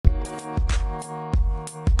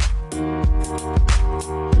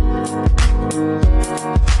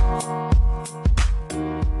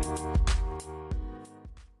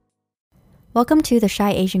Welcome to the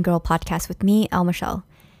Shy Asian Girl podcast with me, El Michelle.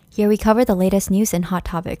 Here we cover the latest news and hot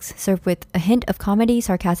topics, served with a hint of comedy,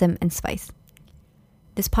 sarcasm, and spice.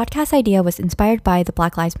 This podcast idea was inspired by the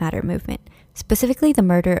Black Lives Matter movement, specifically the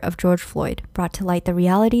murder of George Floyd, brought to light the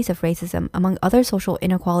realities of racism among other social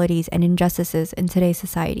inequalities and injustices in today's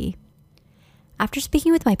society. After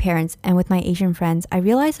speaking with my parents and with my Asian friends, I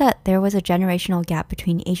realized that there was a generational gap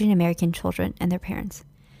between Asian American children and their parents.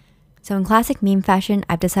 So in classic meme fashion,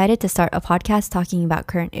 I've decided to start a podcast talking about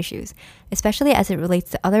current issues, especially as it relates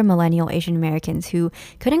to other millennial Asian Americans who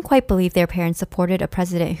couldn't quite believe their parents supported a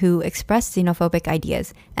president who expressed xenophobic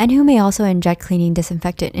ideas and who may also inject cleaning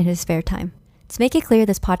disinfectant in his spare time. To make it clear,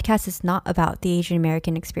 this podcast is not about the Asian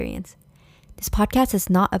American experience. This podcast is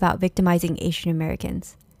not about victimizing Asian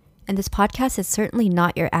Americans. And this podcast is certainly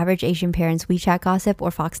not your average Asian parent's WeChat gossip or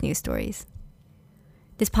Fox News stories.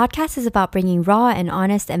 This podcast is about bringing raw and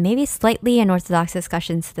honest and maybe slightly unorthodox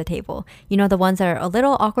discussions to the table. You know, the ones that are a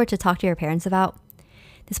little awkward to talk to your parents about.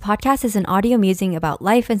 This podcast is an audio musing about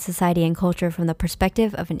life and society and culture from the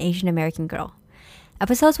perspective of an Asian American girl.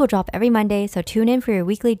 Episodes will drop every Monday, so tune in for your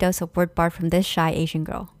weekly dose of word barf from this shy Asian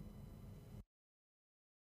girl.